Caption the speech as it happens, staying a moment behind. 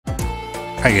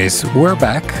Hi guys, we're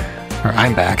back. Or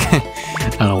I'm back. I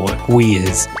don't know what we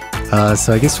is.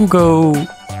 So I guess we'll go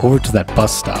over to that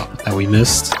bus stop that we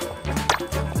missed.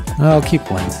 I'll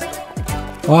keep Lent.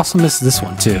 We'll also miss this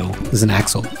one too. There's an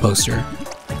Axel poster.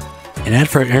 An ad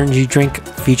for an energy drink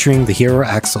featuring the hero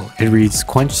Axel. It reads,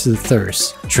 "Quench the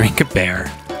thirst. Drink a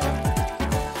bear."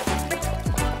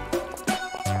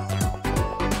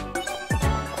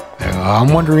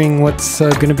 I'm wondering what's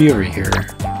gonna be over here.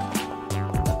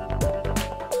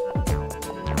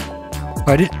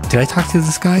 Oh, did I talk to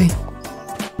this guy?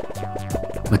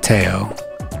 Mateo.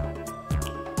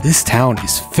 This town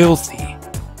is filthy.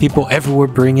 People everywhere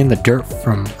bring in the dirt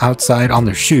from outside on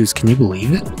their shoes. Can you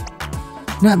believe it?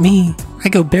 Not me. I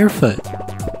go barefoot.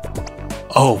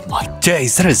 Oh my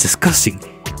days, that is disgusting.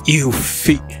 Ew,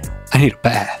 feet. I need a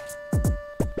bath.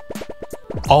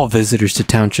 All visitors to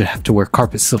town should have to wear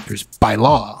carpet slippers by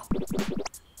law.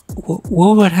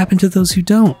 What would happen to those who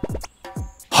don't?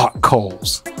 Hot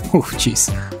coals. Oh, jeez.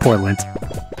 Poor Lint.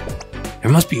 There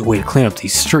must be a way to clean up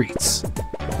these streets.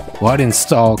 Well, I'd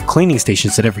install cleaning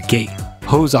stations at every gate.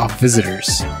 Hose off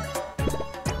visitors.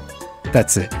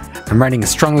 That's it. I'm writing a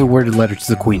strongly worded letter to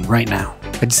the queen right now.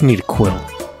 I just need a quill.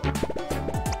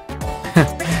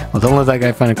 Well, don't let that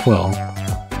guy find a quill.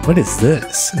 What is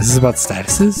this? Is this about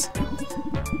statuses?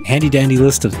 Handy dandy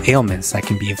list of ailments that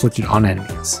can be inflicted on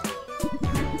enemies.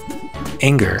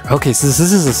 Anger. Okay, so this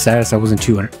is a status I wasn't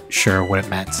too sure what it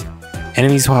meant.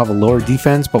 Enemies will have a lower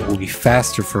defense, but will be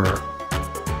faster for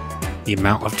the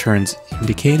amount of turns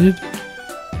indicated.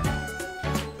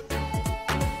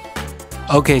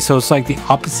 Okay, so it's like the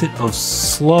opposite of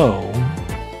slow.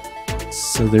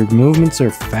 So their movements are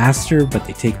faster, but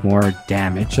they take more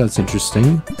damage. That's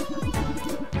interesting.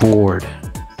 Bored.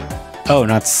 Oh,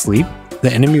 not sleep.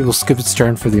 The enemy will skip its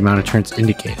turn for the amount of turns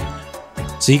indicated.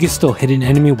 So you can still hit an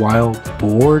enemy while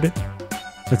bored.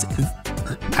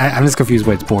 I'm just confused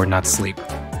why it's bored, not sleep.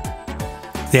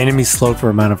 The enemy's slowed for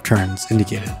amount of turns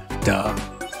indicated. Duh.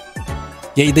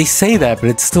 Yeah, they say that,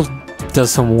 but it still does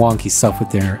some wonky stuff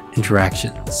with their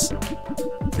interactions.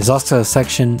 There's also a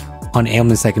section on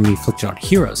ailments that can be inflicted on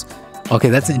heroes. Okay,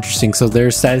 that's interesting. So their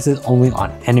status is only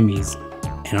on enemies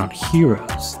and on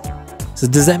heroes. So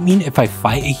does that mean if I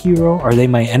fight a hero, are they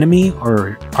my enemy,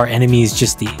 or are enemies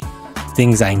just the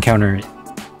things I encounter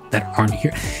that aren't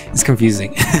here? It's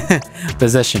confusing.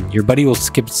 Possession. Your buddy will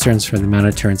skip its turns for the amount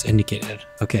of turns indicated.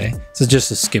 Okay, so just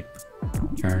a skip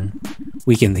turn.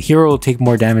 Weaken. The hero will take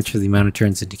more damage for the amount of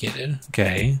turns indicated.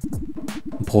 Okay.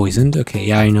 Poisoned. Okay,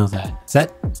 yeah, I know that. Is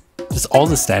that just all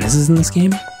the statuses in this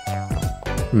game?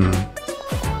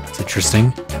 It's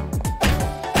interesting.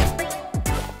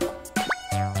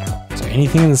 Is there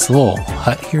anything in this little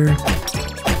hut here?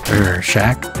 Or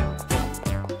shack?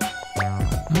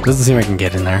 Doesn't seem I can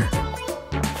get in there.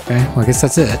 Okay, well I guess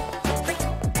that's it.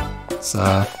 Let's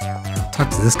talk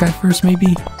to this guy first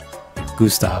maybe?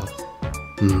 Gustav.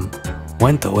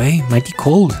 Went away? Mighty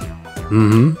cold.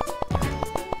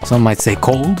 Some might say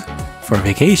cold. For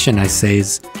vacation I say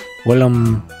is, well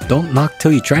don't knock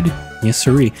till you tried it. Yes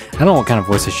sirree. I don't know what kind of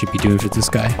voice I should be doing for this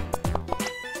guy.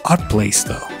 Odd place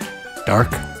though.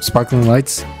 Dark, sparkling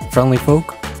lights, friendly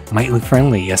folk, mightily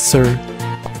friendly, yes sir.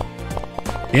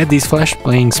 They had these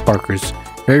flash-playing sparkers,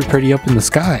 very pretty up in the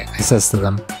sky, I says to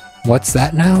them. What's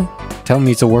that now? Tell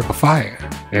me it's a work of fire.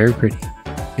 Very pretty.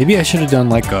 Maybe I should have done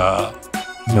like a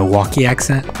Milwaukee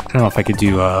accent. I don't know if I could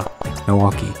do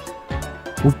Milwaukee.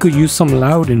 We could use some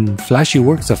loud and flashy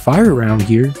works of fire around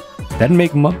here. That'd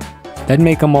make them up. That'd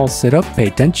make them all sit up, pay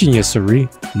attention, yes sirree.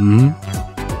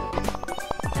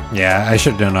 Yeah, I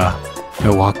should have done a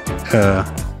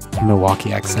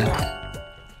Milwaukee accent.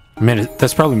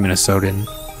 That's probably Minnesotan.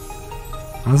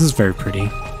 Oh, this is very pretty.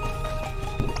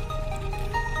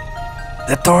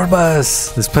 The tour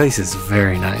bus! This place is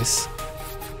very nice.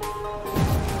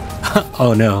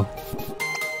 Oh no.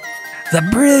 The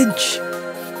bridge!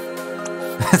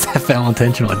 That felt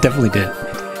intentional. It definitely did.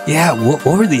 Yeah, what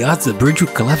were the odds the bridge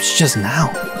would collapse just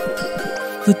now?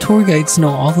 The tour guides know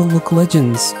all the local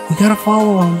legends. We gotta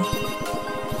follow them.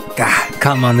 God,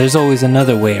 come on, there's always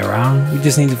another way around. We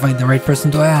just need to find the right person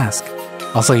to ask.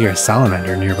 Also hear a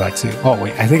salamander nearby too. Oh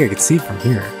wait, I think I could see it from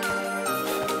here.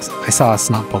 I saw a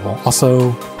snot bubble.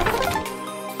 Also,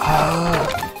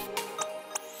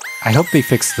 I hope they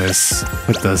fix this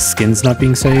with the skins not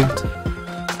being saved.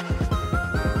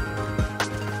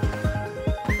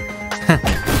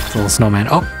 Little snowman.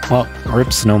 Oh, well,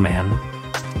 rip snowman.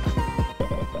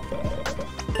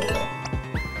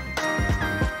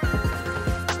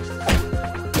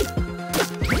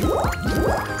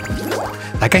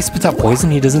 That guy spits out poison,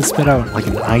 he doesn't spit out like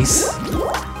an ice.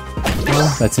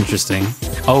 Oh, that's interesting.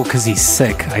 Oh, because he's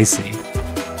sick, I see.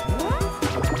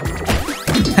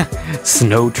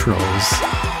 Snow Trolls,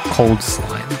 Cold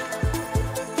Slime.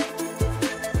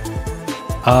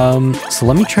 So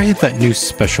let me try that new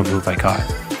special move I got.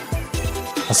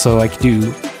 Also, I could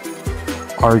do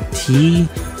RT.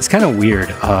 It's kind of weird,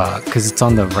 because it's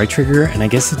on the right trigger, and I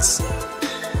guess it's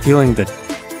feeling the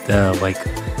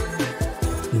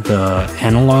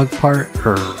analog part,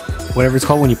 or whatever it's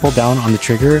called when you pull down on the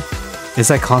trigger. It's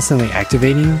like constantly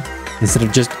activating instead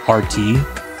of just RT.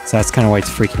 So that's kind of why it's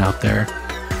freaking out there.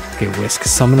 Okay, Whisk,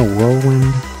 summon a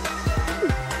whirlwind.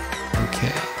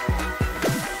 Okay.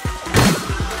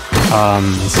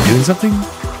 Is it doing something?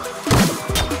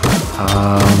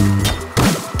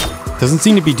 Doesn't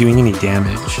seem to be doing any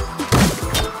damage.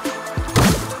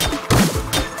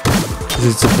 Is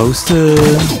it supposed to...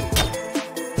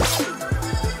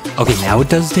 Okay, now it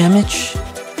does damage?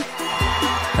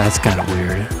 That's kind of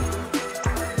weird.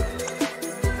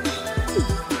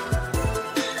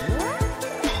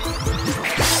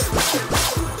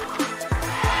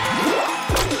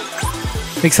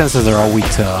 Makes sense that they're all weak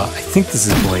to... I think this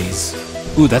is Blaze.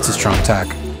 Ooh, that's a strong attack.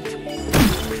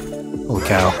 Holy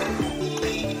cow.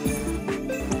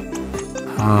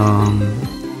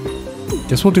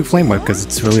 Guess we'll do Flame Whip because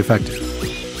it's really effective.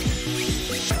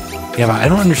 Yeah, but I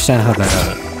don't understand how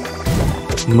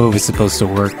that move is supposed to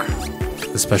work.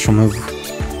 The special move.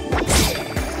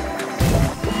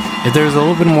 If there's a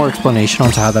little bit more explanation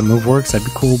onto how that move works, that'd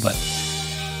be cool, but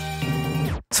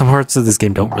some parts of this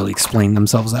game don't really explain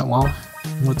themselves that well.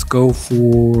 Let's go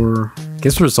for, I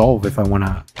guess, Resolve if I want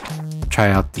to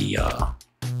try out the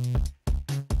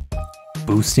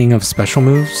boosting of special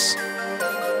moves.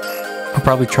 I'll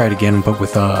probably try it again, but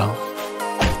with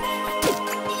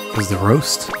was the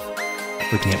Roast.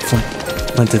 Looking at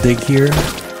Flint to Dig here.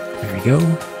 There we go.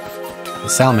 The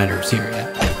Salamander's here, yeah.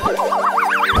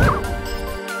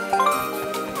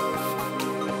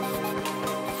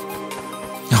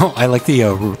 Oh, I like the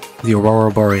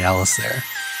Aurora Borealis there.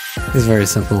 It's very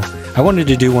simple. I wanted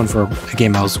to do one for a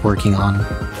game I was working on.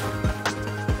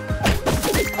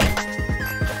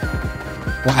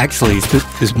 Well, actually,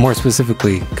 it's more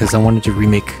specifically because I wanted to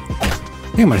remake...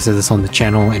 I think I might have said this on the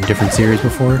channel in different series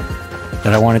before.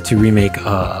 That I wanted to remake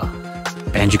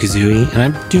Banjo-Kazooie. And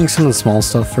I'm doing some of the small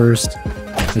stuff first.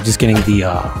 Like just getting the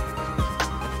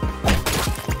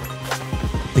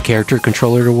character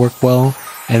controller to work well.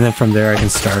 And then from there I can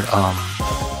start...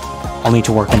 I'll need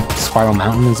to work on Spiral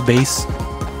Mountain as base.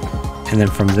 And then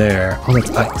from there... Oh, that's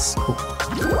ice. Cool.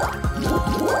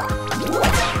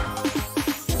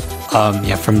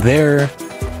 Yeah, from there,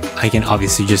 I can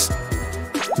obviously just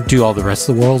do all the rest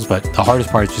of the worlds, but the hardest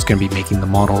part is just going to be making the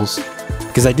models.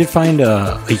 Because I did find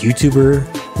a YouTuber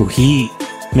who he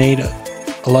made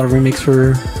a lot of remakes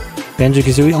for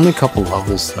Banjo-Kazooie. Only a couple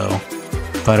levels, though.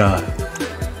 But,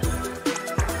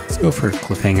 let's go for a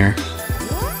cliffhanger.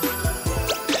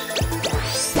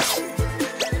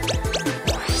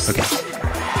 Okay.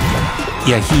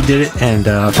 Yeah, he did it, and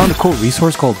I found a cool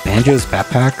resource called Banjo's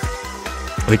Backpack,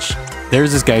 which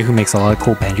there's this guy who makes a lot of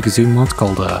cool Banjo-Kazooie mods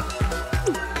called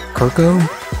Kirko,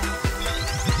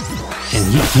 and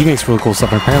he makes really cool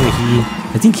stuff. And apparently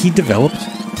I think he developed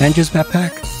Banjo's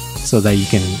Backpack so that you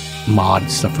can mod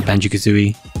stuff for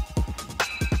Banjo-Kazooie,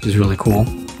 which is really cool.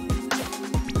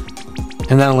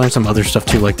 And then I learned some other stuff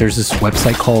too, like there's this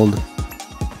website called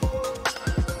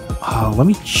let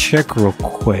me check real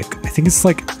quick. I think it's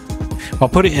like, I'll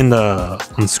put it on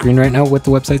the screen right now what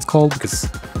the website's called, because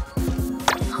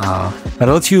that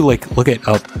lets you like look at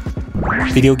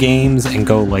video games and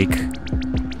go like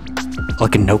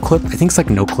a no-clip. I think it's like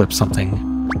no-clip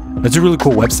something. It's a really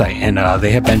cool website, and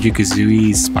they have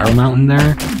Banjo-Kazooie Spiral Mountain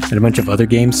there, and a bunch of other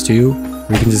games too,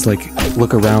 where you can just like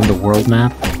look around the world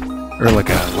map, or like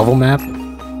a level map.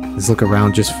 Just look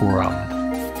around just for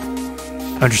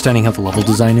understanding how the level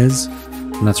design is,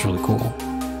 and that's really cool.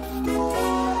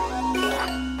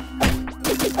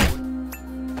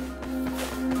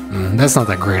 That's not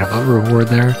that great of a reward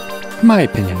there, in my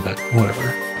opinion, but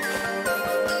whatever.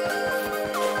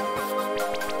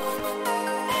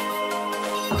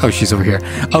 Oh, she's over here.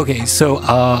 Okay, so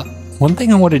one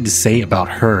thing I wanted to say about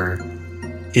her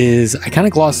is I kind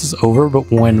of glossed this over,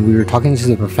 but when we were talking to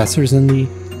the professors in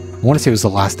I want to say it was the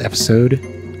last episode,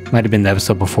 might have been the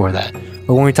episode before that,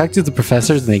 but when we talked to the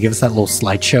professors and they gave us that little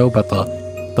slideshow about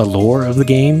the lore of the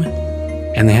game,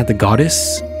 and they had the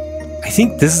goddess, I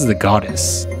think this is the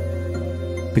goddess,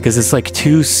 because it's like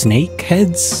two snake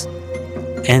heads,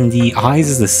 and the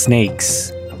eyes of the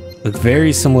snakes look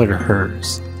very similar to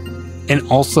hers. And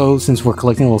also, since we're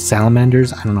collecting little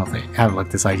salamanders, I don't know if they have like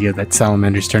this idea that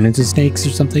salamanders turn into snakes or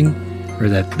something, or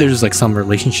that there's like some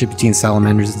relationship between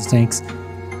salamanders and snakes.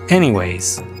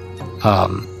 Anyways,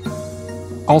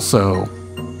 also,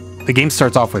 the game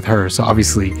starts off with her, so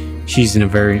obviously she's a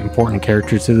very important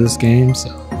character to this game, so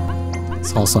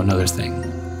it's also another thing.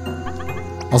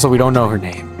 Also, we don't know her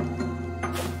name.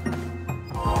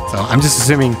 So I'm just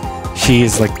assuming she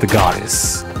is like the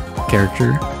goddess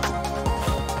character.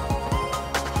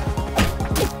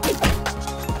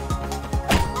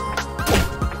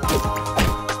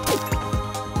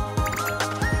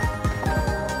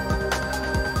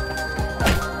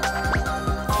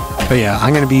 But yeah,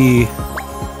 I'm gonna be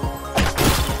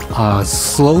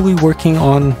slowly working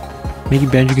on making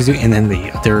Banjo-Kazooie, and then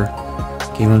the other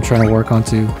game I'm trying to work on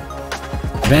too.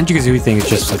 The Banjo-Kazooie thing is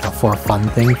just like a for fun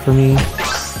thing for me,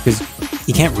 because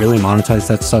you can't really monetize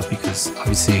that stuff because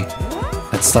obviously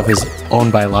that stuff is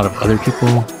owned by a lot of other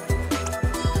people.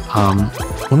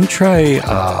 Let me try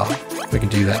if I can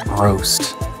do that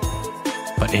roast,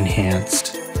 but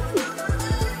enhanced.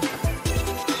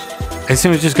 I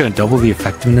assume it's just going to double the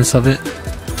effectiveness of it.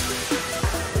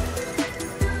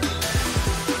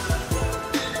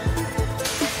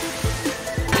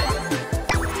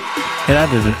 It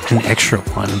added an extra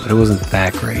one, but it wasn't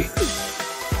that great.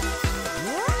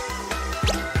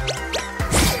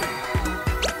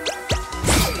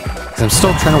 I'm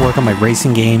still trying to work on my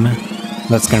racing game.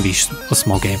 That's going to be a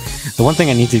small game. The one thing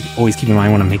I need to always keep in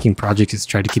mind when I'm making projects is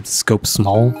try to keep the scope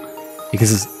small,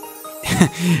 because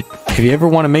if you ever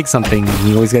want to make something,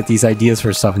 you always get these ideas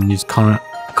for stuff and you just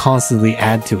constantly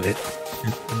add to it.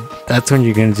 That's when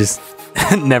you're going to just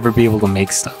never be able to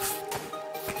make stuff.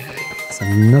 Okay, so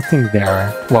nothing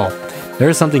there. Well, there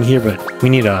is something here, but we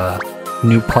need a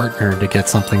new partner to get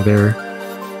something there.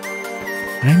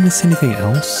 Did I miss anything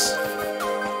else?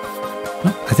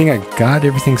 No, I think I got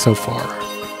everything so far.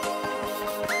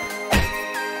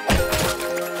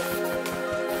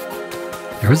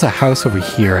 There was a house over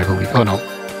here, I believe. Oh no.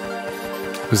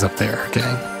 It was up there, okay.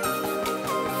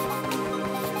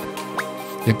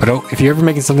 Yeah, but if you're ever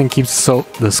making something, keep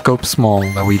the scope small,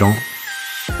 that we don't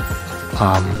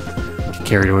get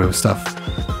carried away with stuff.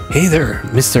 Hey there,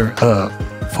 Mr.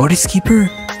 Forest Keeper?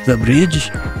 The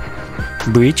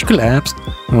bridge collapsed.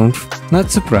 Not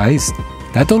surprised.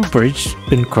 That old bridge's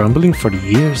been crumbling for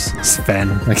years.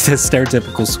 Sven, like the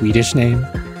stereotypical Swedish name.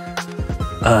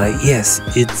 Yes,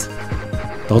 it's...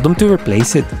 Told them to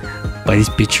replace it, but it's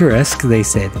picturesque, they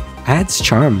said. Adds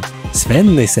charm.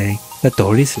 Sven, they say. The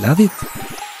tourists love it.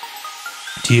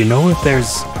 Do you know if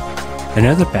there's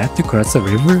another path to cross the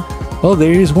river? Oh,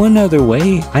 there is one other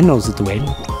way. I knows it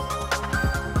well.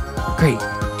 Great,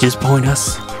 just point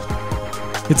us.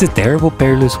 It's a terrible,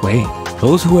 perilous way.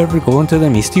 Those who ever go into the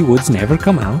misty woods never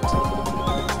come out.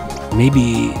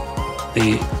 Maybe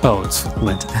they... Oh, it's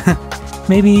Flint.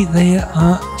 Maybe they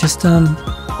just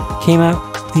came out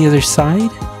the other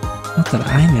side? Not that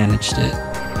I managed it.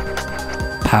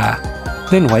 Pa.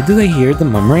 Then why do they hear the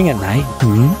murmuring at night?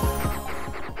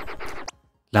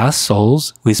 Lost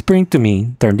souls whispering to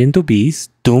me turned into beasts,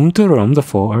 doomed to roam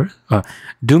for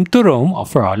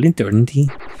all eternity.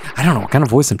 I don't know what kind of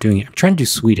voice I'm doing here. I'm trying to do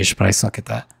Swedish, but I suck at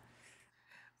that.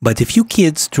 But if you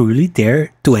kids truly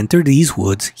dare to enter these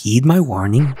woods, heed my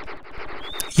warning.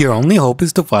 Your only hope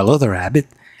is to follow the rabbit,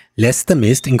 lest the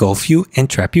mist engulf you and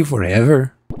trap you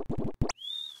forever.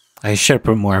 I should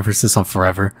put more emphasis on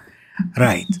forever.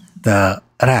 Right, the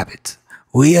rabbit.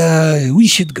 We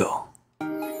should go.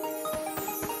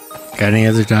 Got any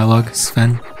other dialogue,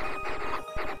 Sven?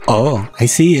 Oh, I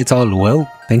see, it's all well.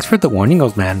 Thanks for the warning,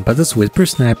 old man, but this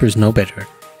whippersnapper's no better.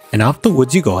 And off the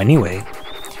woods you go anyway.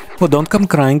 Well, don't come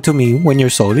crying to me when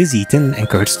your soul is eaten and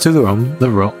cursed to Well,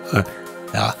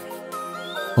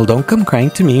 don't come crying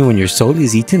to me when your soul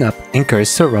is eaten up and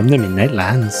cursed to roam the midnight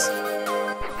lands.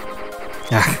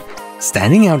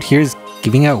 Standing out here is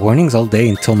giving out warnings all day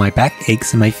until my back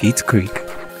aches and my feet creak.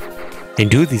 And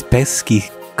do these pesky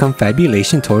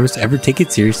confabulation tourists ever take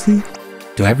it seriously?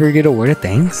 Do I ever get a word of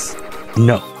thanks?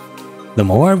 No. The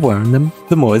more I warn them,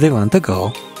 the more they want to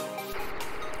go.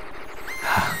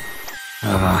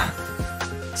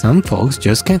 Some folks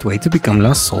just can't wait to become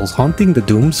lost souls haunting the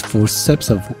doom's footsteps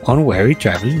of unwary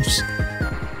travelers.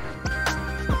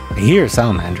 I hear a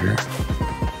salamander.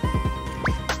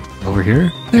 Over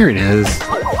here? There it is.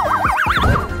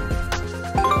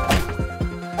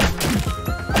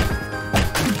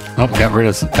 Oh, got rid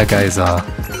of that guy's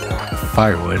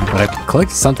firewood, but I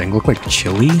collected something. Looked like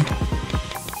chili.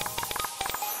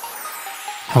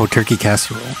 Oh, turkey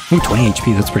casserole. Ooh, 20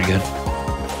 HP, that's pretty good.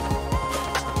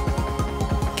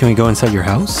 Can we go inside your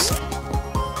house?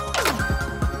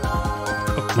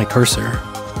 Oh, my cursor.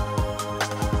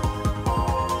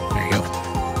 There you go.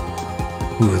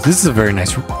 Ooh, this is a very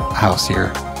nice house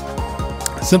here.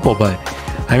 Simple, but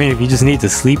I mean, if you just need to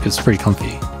sleep, it's pretty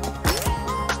comfy.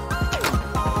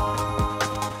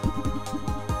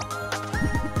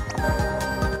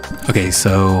 Okay,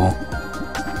 so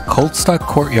Cold Stock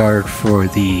Courtyard for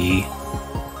the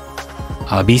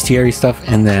bestiary stuff,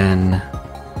 and then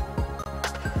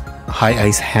High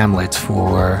Ice Hamlet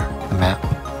for the map.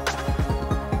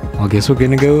 Well, I guess we're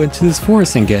gonna go into this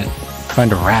forest and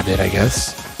find a rabbit, I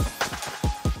guess.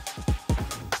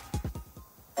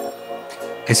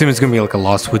 I assume it's gonna be like a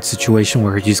Lost Woods situation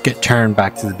where you just get turned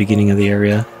back to the beginning of the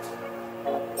area.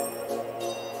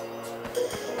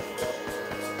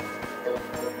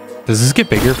 Does this get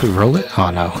bigger if we roll it?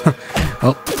 Oh no.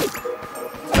 Oh,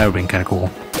 that would have been kind of cool.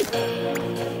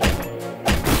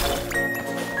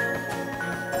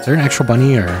 Is there an actual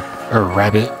bunny or a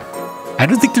rabbit? I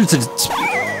don't think there's a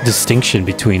distinction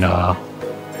between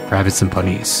rabbits and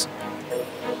bunnies.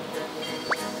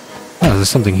 Oh, there's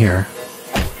something here.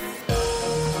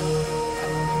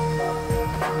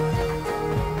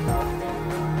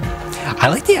 I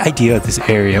like the idea of this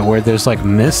area where there's like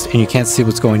mist and you can't see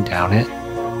what's going down it.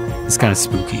 It's kind of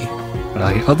spooky. But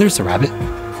I like, oh, there's a rabbit.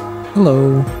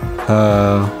 Hello.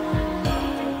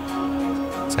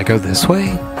 Does I go this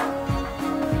way?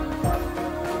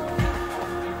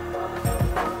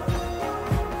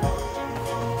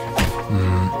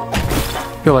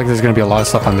 I feel like there's going to be a lot of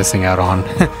stuff I'm missing out on.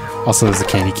 Also, there's a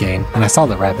candy cane. And I saw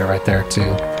the rabbit right there, too.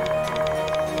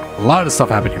 A lot of stuff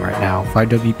happening right now.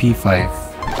 5WP, 5.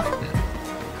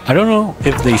 I don't know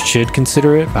if they should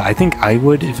consider it, but I think I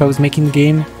would if I was making the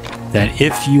game. That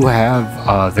if you have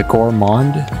the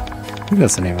Gourmand, I think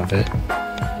that's the name of it,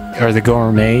 or the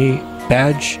Gourmet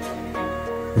badge,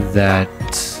 that,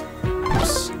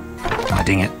 oops, oh,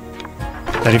 dang it,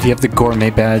 that if you have the Gourmet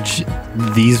badge,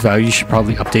 these values should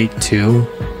probably update too.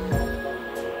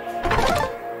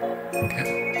 Okay.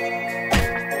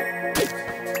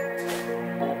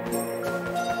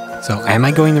 So, am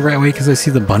I going the right way because I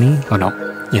see the bunny? Oh no,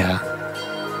 yeah,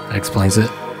 that explains it.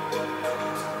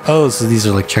 Oh, so these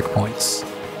are like checkpoints.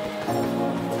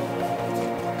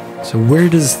 So where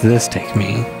does this take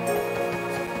me?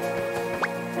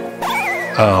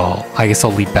 Oh, I guess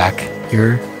I'll leap back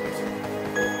here.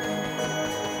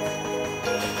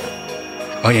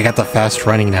 Oh, yeah, I got the fast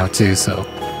running now too, so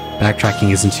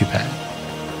backtracking isn't too bad.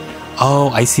 Oh,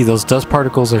 I see. Those dust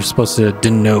particles are supposed to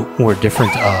denote where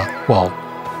different, well,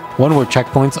 one where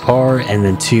checkpoints are, and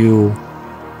then two,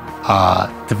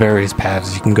 the various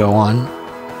paths you can go on.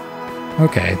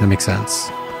 Okay, that makes sense.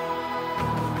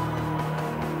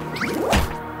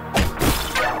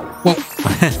 Whoa!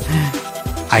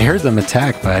 I heard them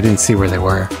attack, but I didn't see where they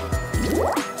were.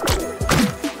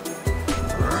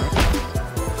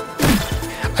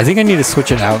 I think I need to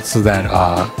switch it out so that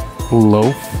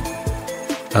Loaf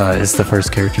is the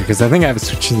first character, because I think I have to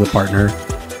switch to the partner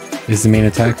is the main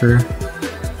attacker.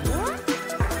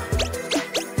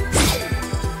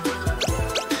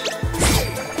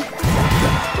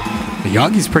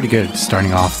 Yagi's pretty good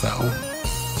starting off, though.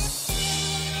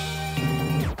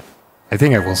 I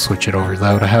think I will switch it over,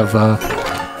 though, to have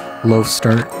Loaf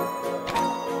start.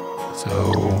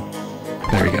 So,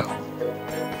 there we go.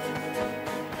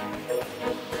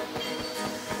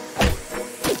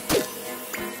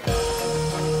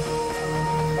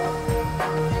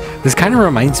 This kind of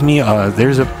reminds me,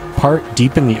 there's a part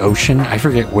deep in the ocean, I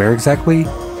forget where exactly,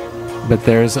 but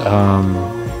there's,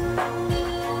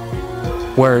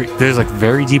 where there's like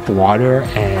very deep water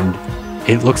and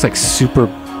it looks like super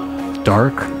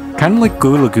dark, kind of like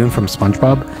Goo Lagoon from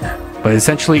SpongeBob, but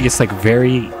essentially it's like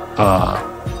very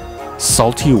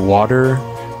salty water.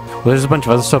 Well, there's a bunch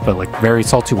of other stuff, but like very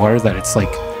salty water that it's like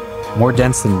more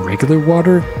dense than regular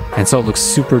water, and so it looks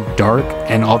super dark,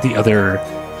 and all the other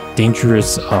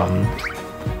dangerous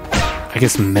I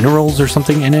guess minerals or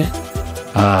something in it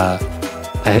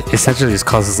essentially just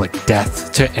causes like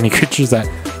death to any creatures that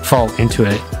fall into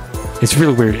it. It's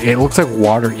really weird. It looks like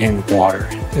water in water.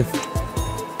 If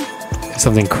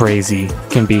something crazy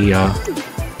can be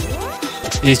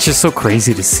it's just so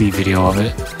crazy to see video of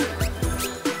it.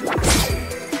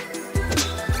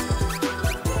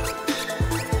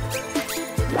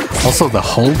 Also the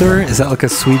holder, is that like a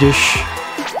Swedish,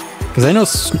 because I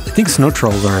think snow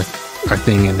trolls are a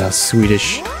thing in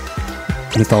Swedish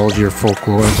mythology or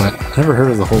folklore, but I never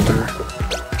heard of the holder.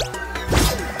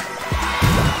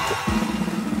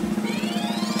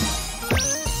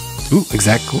 Ooh,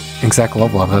 exact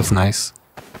level up. That's nice.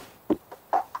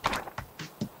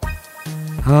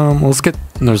 Let's get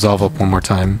Resolve up one more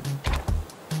time,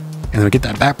 and then we get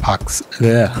that backpack.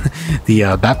 Yeah, the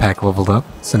backpack leveled up.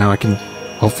 So now I can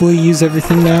hopefully use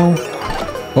everything now.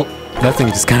 Oh, that thing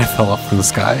just kind of fell up from the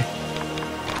sky.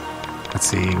 Let's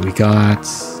see. We got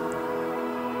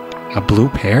a blue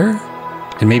pear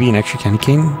and maybe an extra candy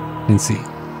cane. Didn't see.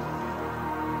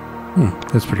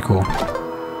 That's pretty cool.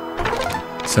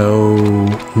 So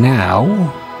now,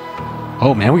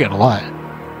 oh man, we got a lot.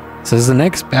 So is the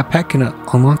next backpack gonna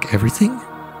unlock everything?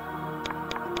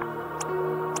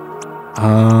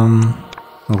 Well,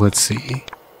 let's see.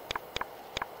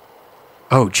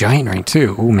 Oh, giant ring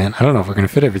too. Oh man, I don't know if we're gonna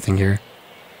fit everything here.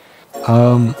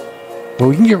 Well,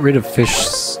 we can get rid of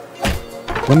fish.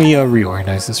 Let me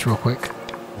reorganize this real quick.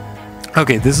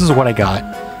 Okay, this is what I got.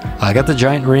 I got the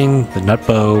giant ring, the nut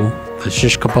bow, the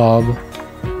shish kebab,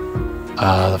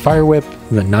 the fire whip,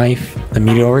 the knife, the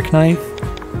meteoric knife,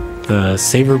 the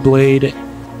saber blade,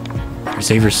 or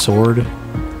saber sword,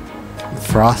 the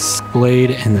frost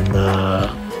blade, and then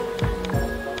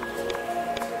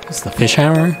it's the fish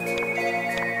hammer.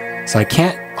 So I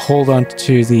can't hold on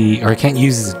to I can't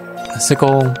use the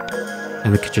sickle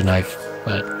and the kitchen knife,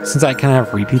 but since I kind of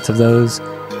have repeats of those,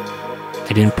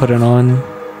 I didn't put it on.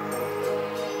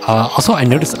 Also, I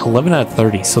noticed 11 out of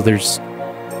 30, so there's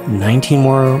 19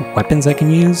 more weapons I can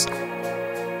use.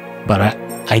 But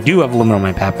I do have a limit on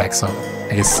my backpack, so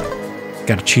I guess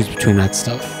gotta choose between that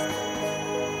stuff.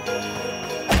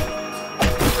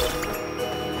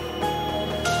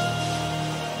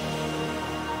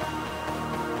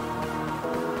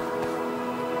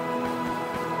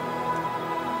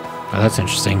 Oh, that's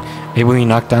interesting. Maybe when you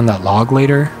knock down that log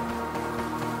later.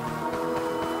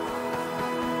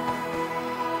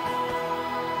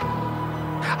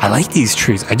 I like these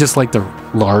trees. I just like the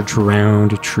large,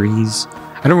 round trees.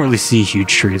 I don't really see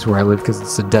huge trees where I live because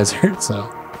it's a desert, so.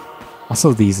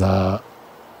 Also these, is that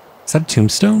a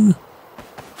tombstone?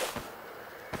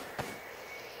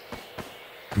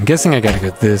 I'm guessing I gotta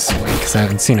go this way because I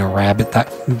haven't seen a rabbit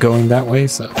going that way,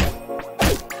 so.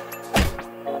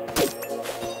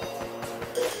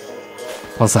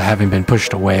 Plus I haven't been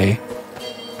pushed away.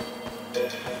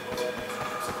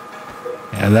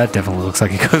 Yeah, that definitely looks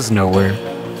like it goes nowhere.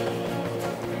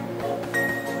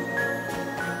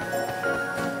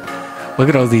 Look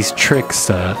at all these tricks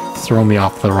to throw me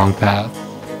off the wrong path.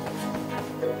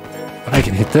 But I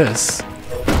can hit this.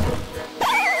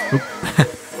 Oop.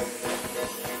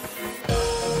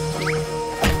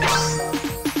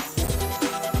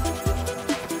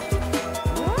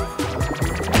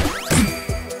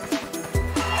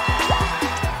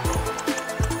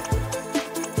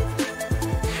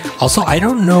 Also, I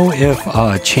don't know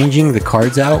if changing the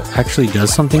cards out actually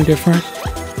does something different.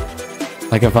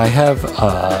 Like if I have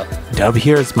Dub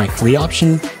here as my flee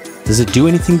option, does it do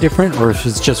anything different, or if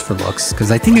it's just for looks?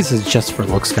 Because I think this is just for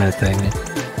looks kind of thing.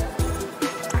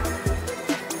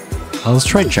 Let's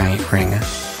try Giant Ring.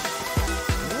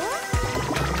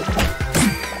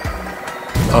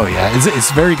 Oh yeah,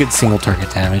 it's very good single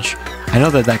target damage. I know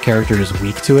that character is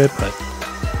weak to it, but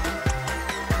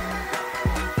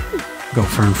go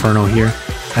for Inferno here.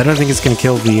 I don't think it's gonna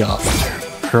kill the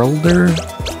Holder,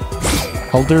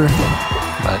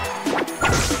 but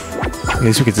I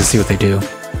guess we get to see what they do.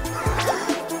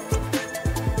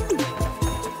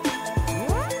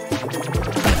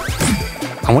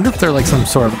 I wonder if they're like some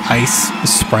sort of ice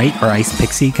sprite or ice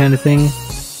pixie kind of thing.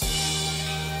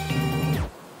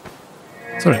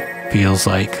 That's what it feels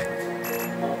like.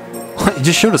 What? It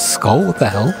just showed a skull? What the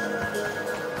hell?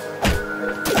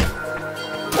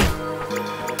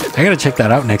 I gotta check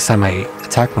that out next time I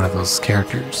attack one of those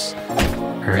characters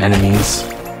or enemies.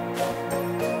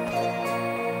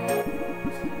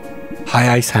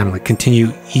 High Ice Hamlet.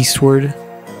 Continue eastward.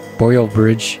 Boreal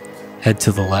Bridge. Head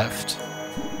to the left.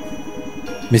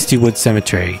 Misty Wood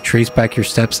Cemetery. Trace back your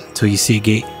steps until you see a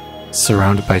gate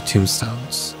surrounded by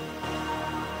tombstones.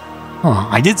 Oh,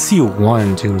 I did see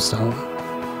one tombstone.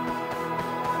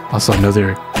 Also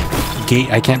another gate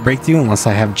I can't break through unless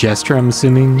I have Gesture, I'm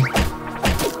assuming.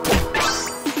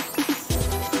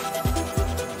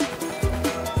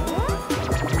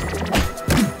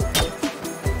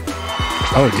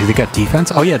 Oh, dude, they got defense?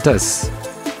 Oh yeah, it does.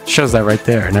 Shows that right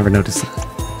there. I never noticed that.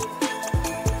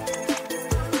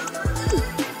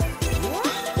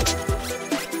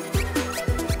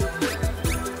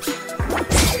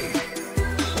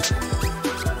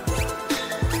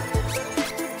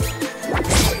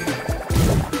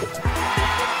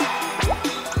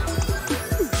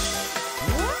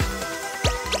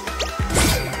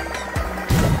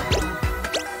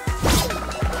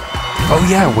 Oh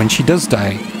yeah, when she does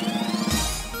die,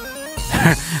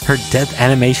 her death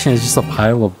animation is just a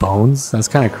pile of bones. That's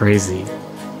kind of crazy.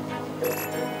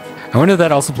 I wonder if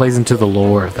that also plays into the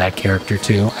lore of that character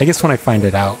too. I guess when I find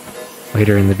it out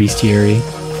later in the bestiary.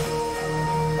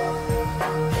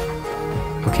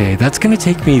 Okay, that's gonna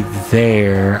take me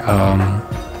there.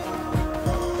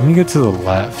 Let me go to the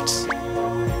left.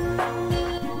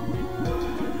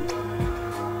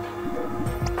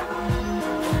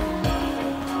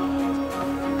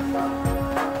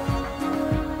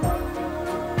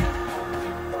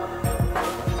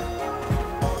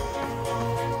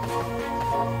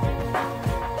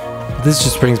 This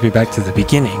just brings me back to the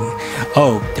beginning.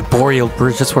 Oh, the Boreal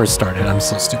Bridge, that's where it started. I'm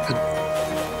so stupid.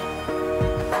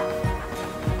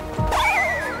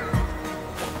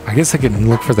 I guess I can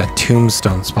look for that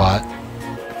tombstone spot.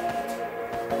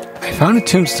 I found a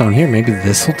tombstone here. Maybe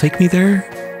this will take me there?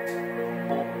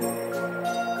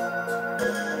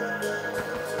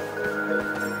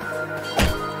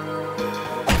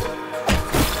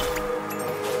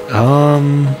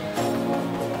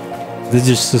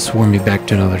 This just warmed me back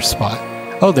to another spot.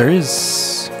 Oh, there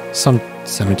is some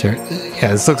cemetery.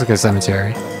 Yeah, this looks like a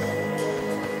cemetery.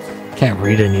 Can't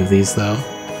read any of these though.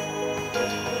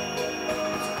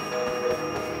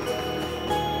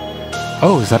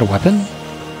 Oh, is that a weapon?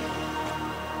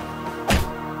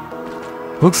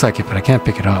 Looks like it, but I can't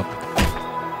pick it up.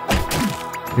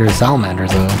 You're a salamander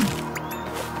though.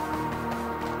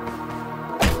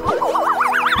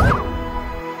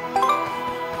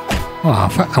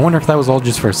 Oh, I wonder if that was all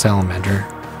just for a salamander.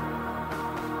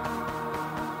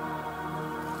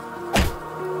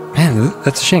 Man,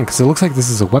 that's a shame, because it looks like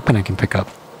this is a weapon I can pick up.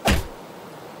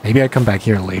 Maybe I come back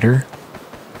here later.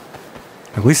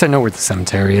 At least I know where the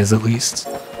cemetery is, at least.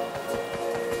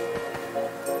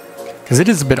 Because it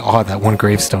is a bit odd that one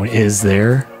gravestone is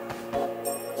there.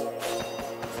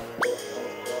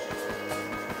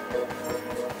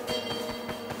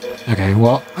 Okay,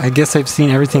 well, I guess I've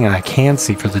seen everything I can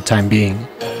see for the time being.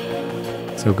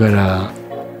 So go to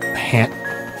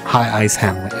High Ice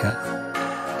Hamlet, yeah.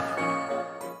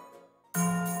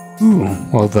 Ooh,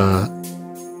 well the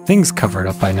thing's covered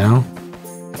up by now.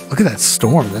 Look at that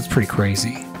storm, that's pretty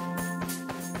crazy.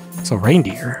 It's a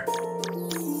reindeer.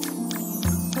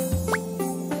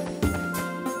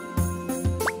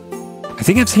 I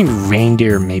think I've seen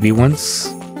reindeer maybe once,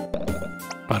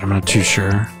 but I'm not too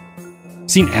sure. I've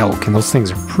seen elk, and those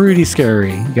things are pretty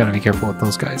scary. You gotta be careful with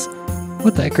those guys.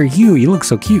 What the heck are you? You look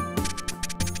so cute.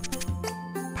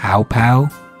 Pow pow.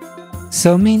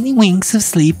 So many winks of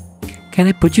sleep. Can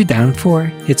I put you down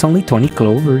for? It's only 20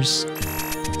 clovers.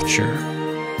 Sure.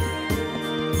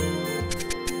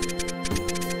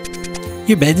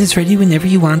 Your bed is ready whenever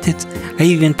you want it. I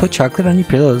even put chocolate on your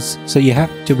pillows, so you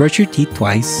have to brush your teeth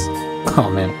twice. Oh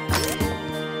man.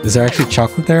 Is there actually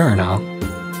chocolate there or no?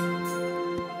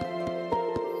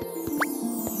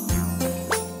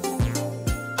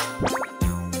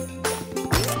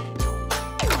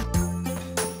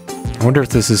 I wonder if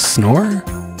this is Snore?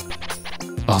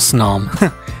 Oh, Snom.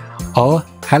 Oh,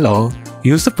 hello.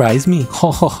 You surprised me.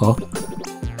 Ho ho ho.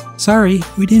 Sorry,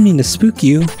 we didn't mean to spook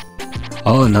you.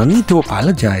 Oh, no need to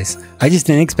apologize. I just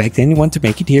didn't expect anyone to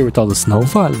make it here with all the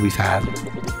snowfall we've had.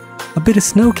 A bit of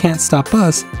snow can't stop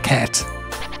us, cat.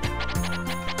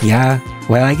 Yeah,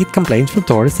 well, I get complaints from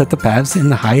tourists that the paths in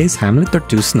the highest hamlet are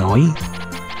too snowy.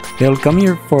 They'll come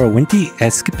here for a wintry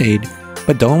escapade,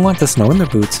 but don't want the snow in their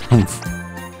boots.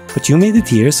 But you made it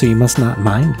here, so you must not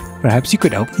mind. Perhaps you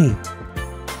could help me.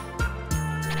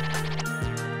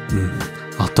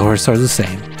 All tourists are the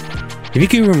same. If you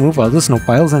can remove all the snow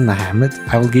piles in the hamlet,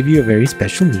 I will give you a very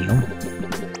special meal.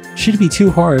 Should it be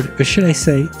too hard, or should I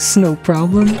say, snow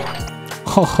problem?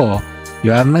 Ho ho,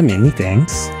 you have my many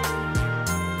thanks.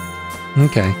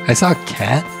 Okay, I saw a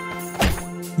cat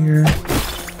here.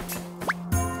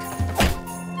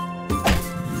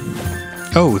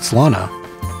 Oh, it's Lana.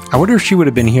 I wonder if she would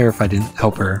have been here if I didn't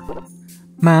help her.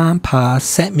 Mom and Pa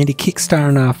sent me to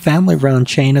kickstart our family-run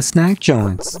chain of snack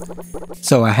joints.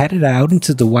 So I headed out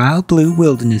into the wild blue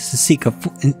wilderness to seek a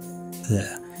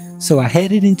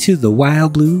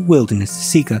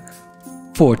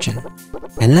fortune.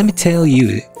 And let me tell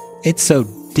you, it's so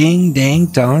ding dang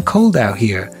darn cold out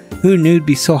here. Who knew it'd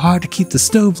be so hard to keep the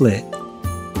stove lit?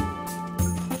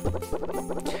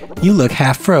 You look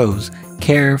half froze.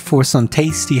 Care for some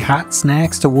tasty hot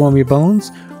snacks to warm your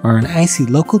bones, or an icy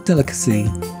local delicacy?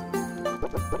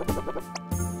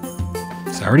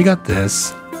 So I already got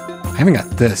this. I haven't got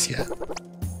this yet.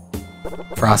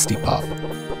 Frosty Pop.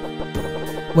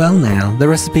 Well now, the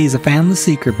recipe is a family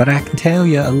secret, but I can tell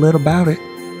you a little about it.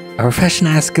 A refreshing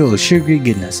ice skill of sugary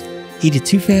goodness. Eat it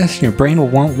too fast and your brain will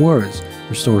want words.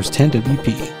 Restores 10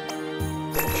 WP.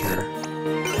 Sure.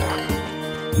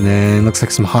 And then looks like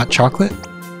some hot chocolate.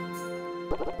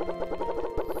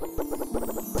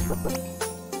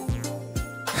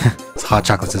 Hot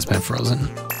chocolate has been frozen.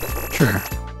 Sure.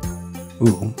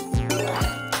 Ooh.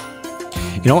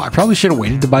 You know, I probably should have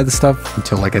waited to buy the stuff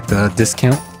until I get the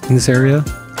discount in this area.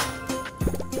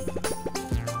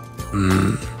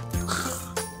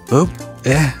 Oh,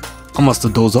 yeah. I must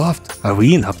have dozed off. Are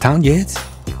we in Uptown yet?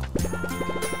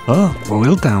 Oh,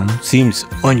 Royaltown seems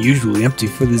unusually empty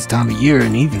for this time of year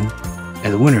and even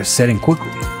as the winter is setting quickly.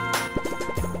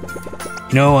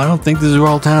 You know, I don't think this is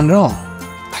Royal Town at all.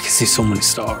 I can see so many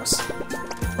stars.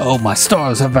 Oh, my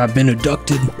stars, have I been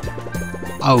abducted?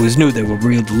 I always knew they were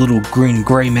real. The little green and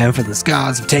gray man from the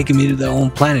skies have taken me to their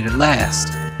own planet at last.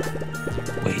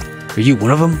 Wait, are you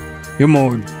one of them? You're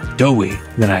more doughy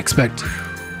than I expected.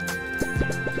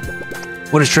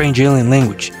 What a strange alien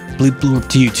language. Bleep blew up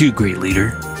to you too, great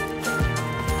leader.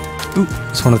 Ooh,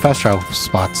 it's one of the fast travel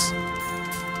spots.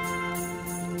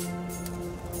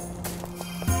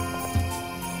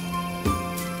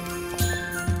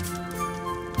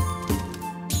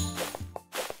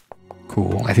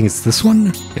 Cool. I think it's this one.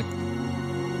 Yep.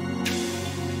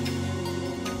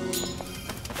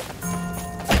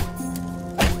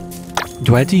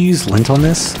 Do I have to use lint on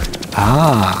this?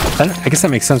 Ah, I guess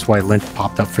that makes sense why lint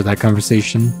popped up for that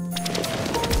conversation.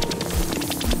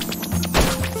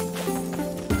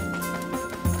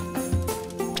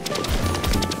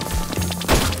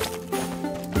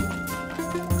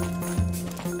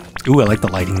 Ooh, I like the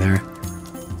lighting there.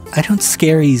 I don't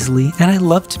scare easily, and I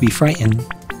love to be frightened.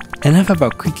 Enough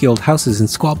about creaky old houses and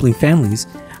squabbling families.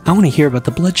 I want to hear about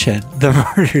the bloodshed, the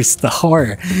murders, the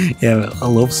horror. Yeah,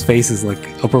 Alope's face is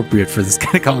like appropriate for this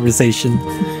kind of conversation.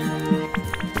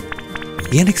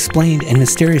 The unexplained and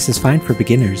mysterious is fine for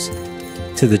beginners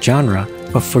to the genre,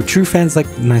 but for true fans like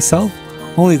myself,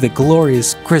 only the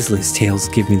glorious, grisliest tales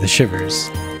give me the shivers.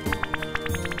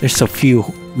 There's so few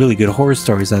really good horror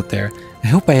stories out there. I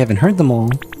hope I haven't heard them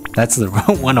all. That's the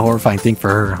one horrifying thing for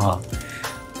her, huh?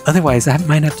 Otherwise, I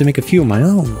might have to make a few of my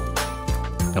own.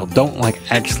 No, don't like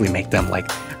actually make them, like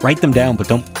write them down, but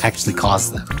don't actually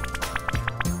cause them.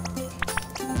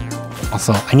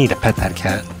 Also, I need to pet that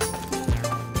cat.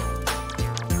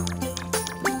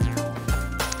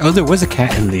 Oh, there was a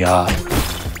cat in the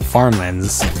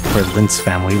farmlands where Lint's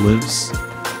family lives.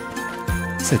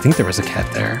 So I think there was a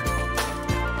cat there.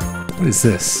 What is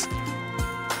this?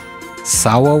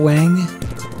 Sawawang?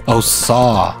 Oh,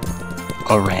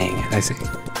 Saw-a-rang. I see.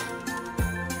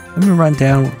 Let me run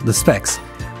down the specs.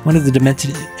 One of the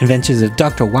demented inventions of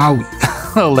Dr. Wowie.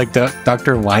 Oh, like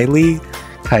Dr. Wily?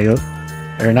 Coyote?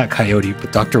 Or not Coyote,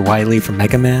 but Dr. Wily from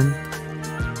Mega Man.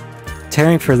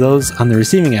 Tearing for those on the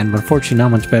receiving end, but unfortunately not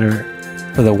much better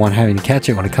for the one having to catch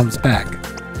it when it comes back.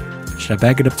 Should I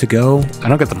bag it up to go? I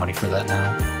don't get the money for that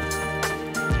now.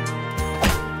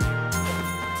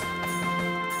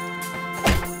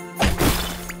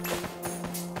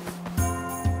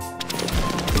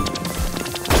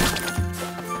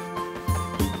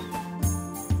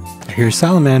 I hear a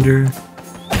salamander.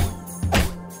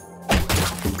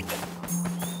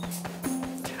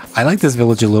 I like this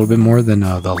village a little bit more than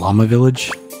the llama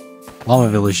village. Llama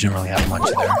village didn't really have much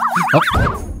there.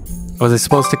 Oh, was I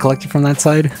supposed to collect it from that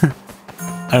side?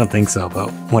 I don't think so, but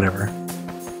whatever.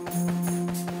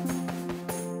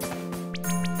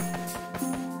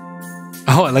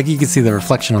 Oh, I like you can see the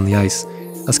reflection on the ice.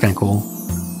 That's kind of cool.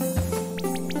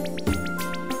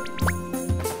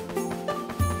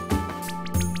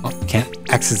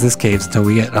 Can't access this cave until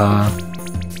we get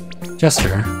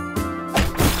Jester.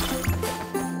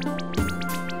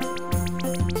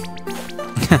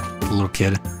 Little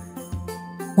kid.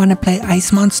 Wanna play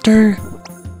Ice Monster?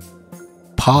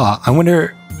 Pa. I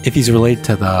wonder if he's related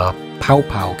to the Pow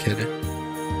Pow kid.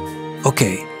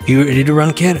 Okay, you ready to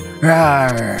run, kid?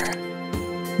 Rawr.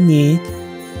 Nee.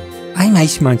 I'm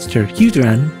Ice Monster. You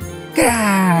run.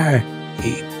 Rawr.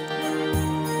 Hey.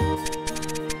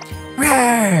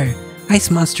 Rawr. Ice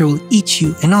Monster will eat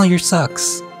you and all your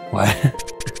socks. What?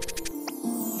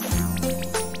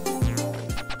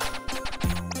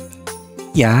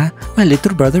 Yeah, my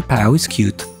little brother Pow is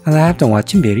cute, and I have to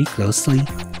watch him very closely.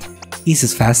 He's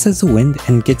as fast as the wind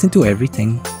and gets into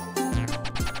everything.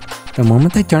 The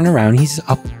moment I turn around, he's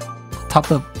up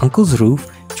top of Uncle's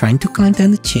roof, trying to climb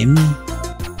down the chimney.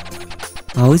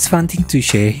 Always wanting to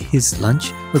share his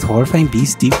lunch with horrifying beasts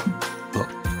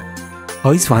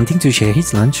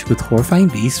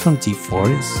from deep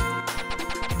forest.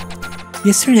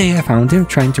 Yesterday I found him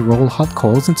trying to roll hot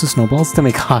coals into snowballs to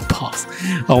make hot balls.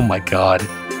 Oh my god.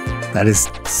 That is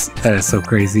so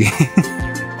crazy.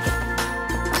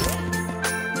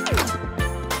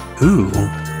 Ooh.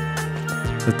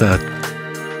 With the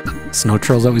snow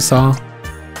trolls that we saw.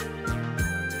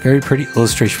 Very pretty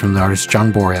illustration from the artist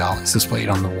John Boreal is displayed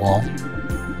on the wall.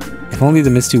 If only the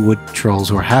Misty Wood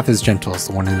trolls were half as gentle as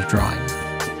the one in the drawing.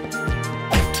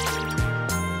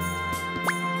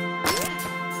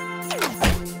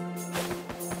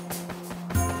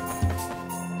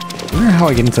 I wonder how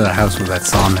I get into the house where that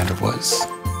salamander was.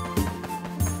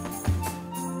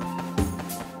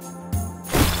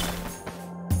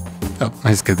 Oh,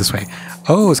 let's go this way.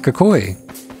 Oh, it's Kakoi.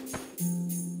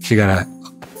 She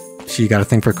got a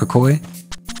thing for Kakoi?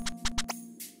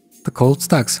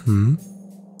 Coldstocks,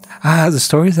 Ah, the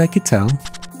stories I could tell.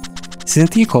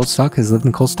 Cynthia Coldstock has lived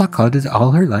in Coldstock Cottage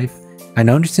all her life. I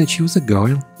noticed since she was a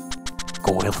girl.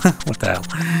 Goyle? What the hell?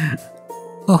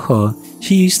 Oh,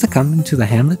 she used to come into the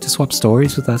hamlet to swap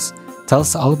stories with us, tell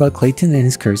us all about Clayton and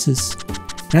his curses.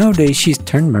 Nowadays, she's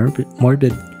turned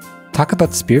morbid. Talk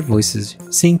about spirit voices,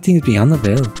 seeing things beyond the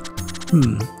veil.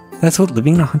 That's what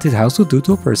living in a haunted house will do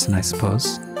to a person, I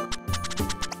suppose.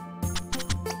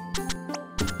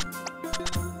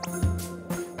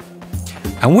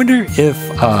 I wonder if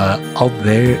all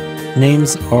their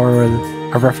names are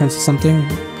a reference to something,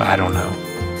 but I don't know.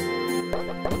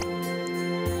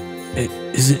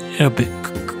 Is it a bit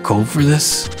cold for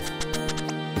this?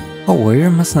 A warrior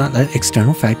must not let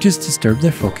external factors disturb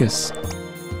their focus.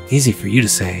 Easy for you to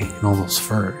say, in all those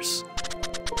furs.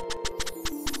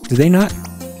 Do they not?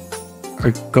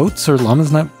 Are goats or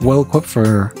llamas not well equipped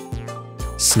for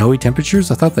snowy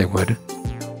temperatures? I thought they would.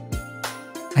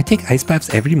 I take ice baths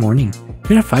every morning.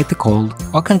 Do not fight the cold,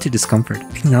 all kinds of discomfort.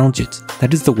 Acknowledge it.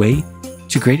 That is the way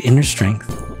to great inner strength.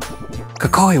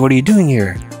 Kakoi, what are you doing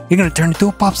here? You're gonna turn into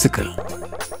a popsicle.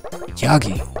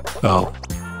 Yagi. Oh,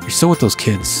 you're still with those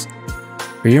kids.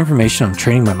 For your information, I'm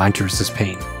training my mind to resist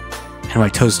pain. And my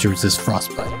toes to resist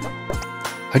frostbite.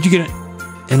 How'd you get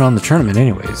in on the tournament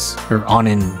anyways? Or on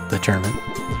in the tournament?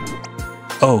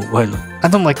 Oh, well, I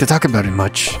don't like to talk about it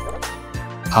much.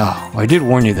 Ah, well, I did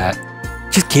warn you that.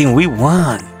 Just kidding, we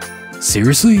won!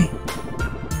 Seriously?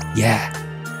 Yeah,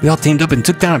 we all teamed up and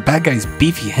took down a bad guy's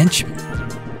beefy henchman.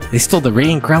 They stole the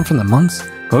radiant crown from the monks,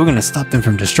 but we're gonna stop them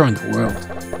from destroying the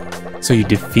world. So you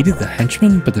defeated the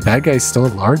henchman, but the bad guy is still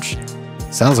at large?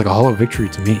 Sounds like a hollow victory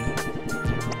to me.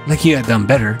 Like you had done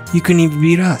better, you couldn't even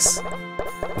beat us.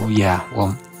 Well, yeah,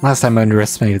 last time I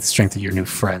underestimated the strength of your new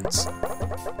friends.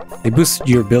 They boosted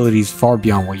your abilities far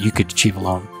beyond what you could achieve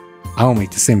alone. I won't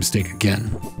make the same mistake again.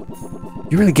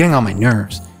 You're really getting on my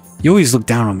nerves. You always look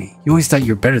down on me. You always thought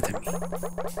you were better than me.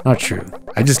 Not true.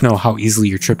 I just know how easily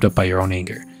you're tripped up by your own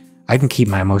anger. I can keep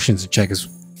my emotions in check as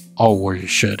all warriors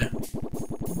should.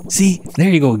 See, there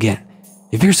you go again.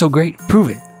 If you're so great, prove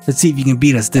it. Let's see if you can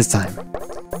beat us this time.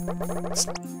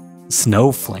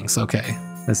 Snowflings, okay.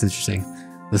 That's interesting.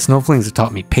 The snowflings have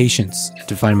taught me patience and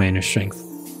to find my inner strength.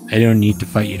 I don't need to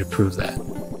fight you to prove that.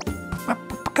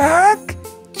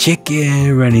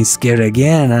 Chicken running scared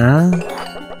again, huh?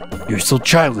 You're so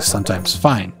childish sometimes.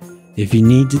 Fine. If you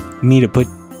need me to put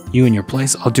you in your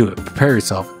place, I'll do it. Prepare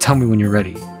yourself. Tell me when you're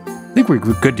ready. I think we're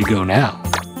good to go now.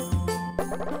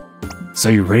 So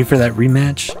you ready for that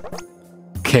rematch?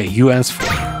 Okay, you asked for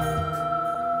it.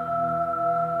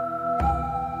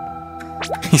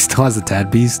 He still has a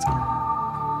tad beast.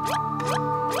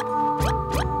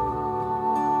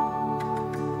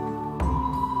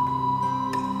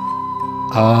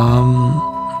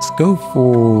 Let's go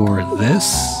for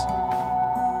this.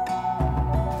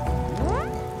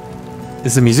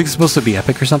 Is the music supposed to be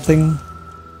epic or something?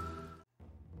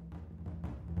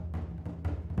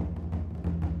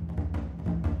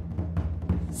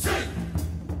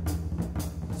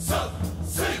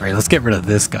 Alright, let's get rid of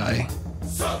this guy.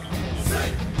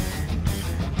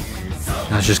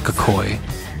 Now it's just Kakoi.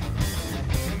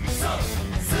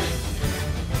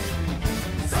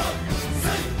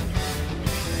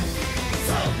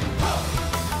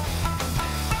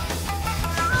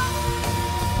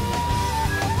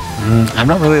 I'm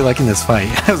not really liking this fight.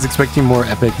 I was expecting more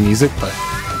epic music, but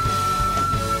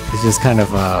it's just kind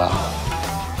of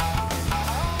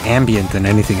ambient than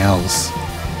anything else.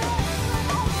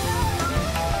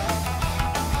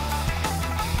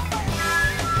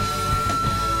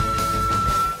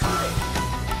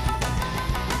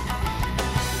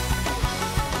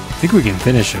 I think we can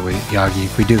finish it with Yagi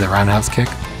if we do the roundhouse kick.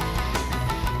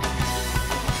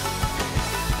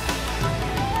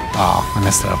 Oh, I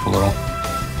messed it up a little.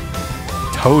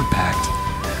 Toad Pact.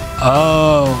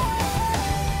 Oh,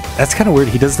 that's kind of weird.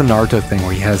 He does the Naruto thing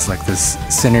where he has like this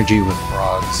synergy with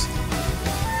frogs.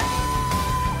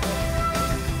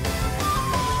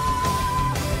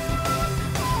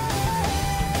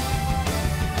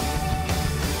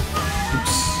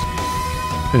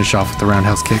 Oops. Finish off with the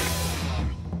roundhouse kick.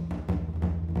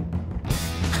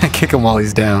 Kick him while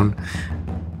he's down.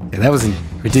 Yeah, that was a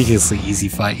ridiculously easy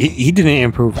fight. He didn't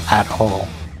improve at all.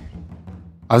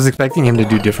 I was expecting him to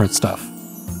do different stuff.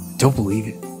 Don't believe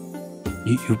it.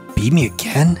 You beat me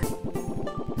again?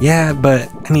 Yeah,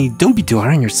 but, I mean, don't be too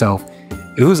hard on yourself.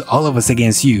 It was all of us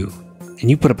against you, and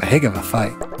you put up a heck of a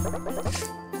fight.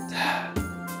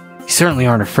 You certainly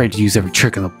aren't afraid to use every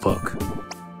trick in the book.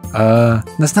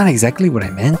 That's not exactly what I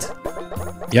meant.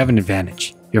 You have an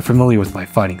advantage. You're familiar with my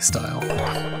fighting style.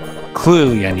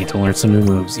 Clearly, I need to learn some new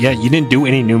moves. Yeah, you didn't do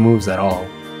any new moves at all.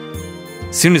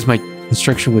 As soon as my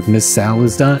instruction with Miss Sal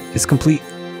is complete,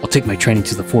 I'll take my training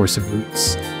to the Forest of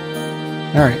Roots.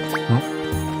 Alright,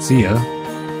 well, see ya.